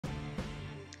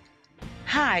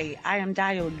Hi, I am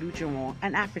Olujuwon,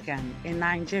 an African, a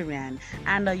Nigerian,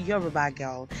 and a Yoruba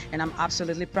girl, and I'm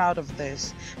absolutely proud of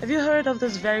this. Have you heard of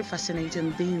this very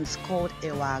fascinating beans called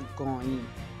Ewa Aganyin?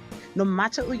 No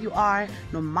matter who you are,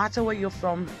 no matter where you're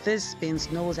from, this beans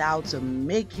knows how to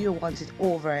make you want it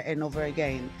over and over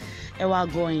again. Ewa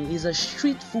Aganyin is a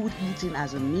street food eaten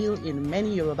as a meal in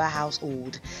many Yoruba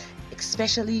households,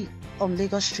 especially on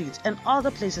Lagos Street and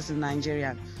other places in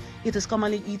Nigeria. It is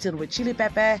commonly eaten with chili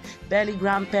pepper, barley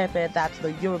ground pepper that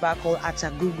the Yoruba call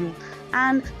atagugu,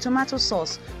 and tomato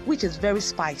sauce, which is very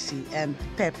spicy and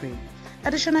peppery.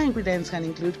 Additional ingredients can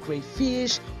include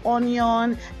crayfish,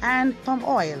 onion, and palm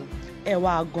oil.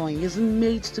 Ewa Aganyin is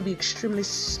made to be extremely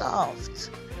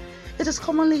soft. It is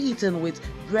commonly eaten with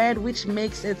bread, which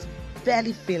makes it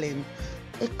belly filling.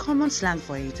 A common slang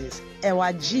for it is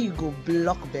Ewa Jigo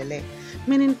block belly,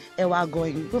 meaning Ewa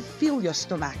Aganyin will fill your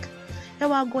stomach.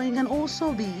 Ewa Aganyin can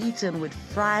also be eaten with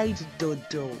fried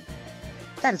dodo,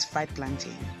 that is fried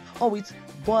plantain, or with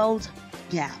boiled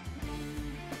yam.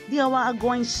 The Ewa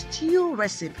Aganyin stew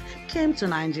recipe came to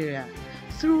Nigeria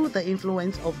through the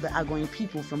influence of the Aganyin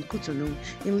people from Cotonou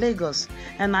in Lagos,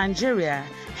 and Nigeria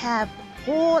have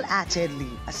wholeheartedly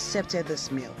accepted this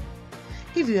meal.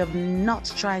 If you have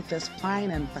not tried this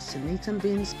fine and fascinating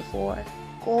beans before,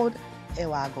 called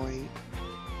Ewa Aganyin,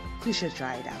 you should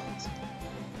try it out.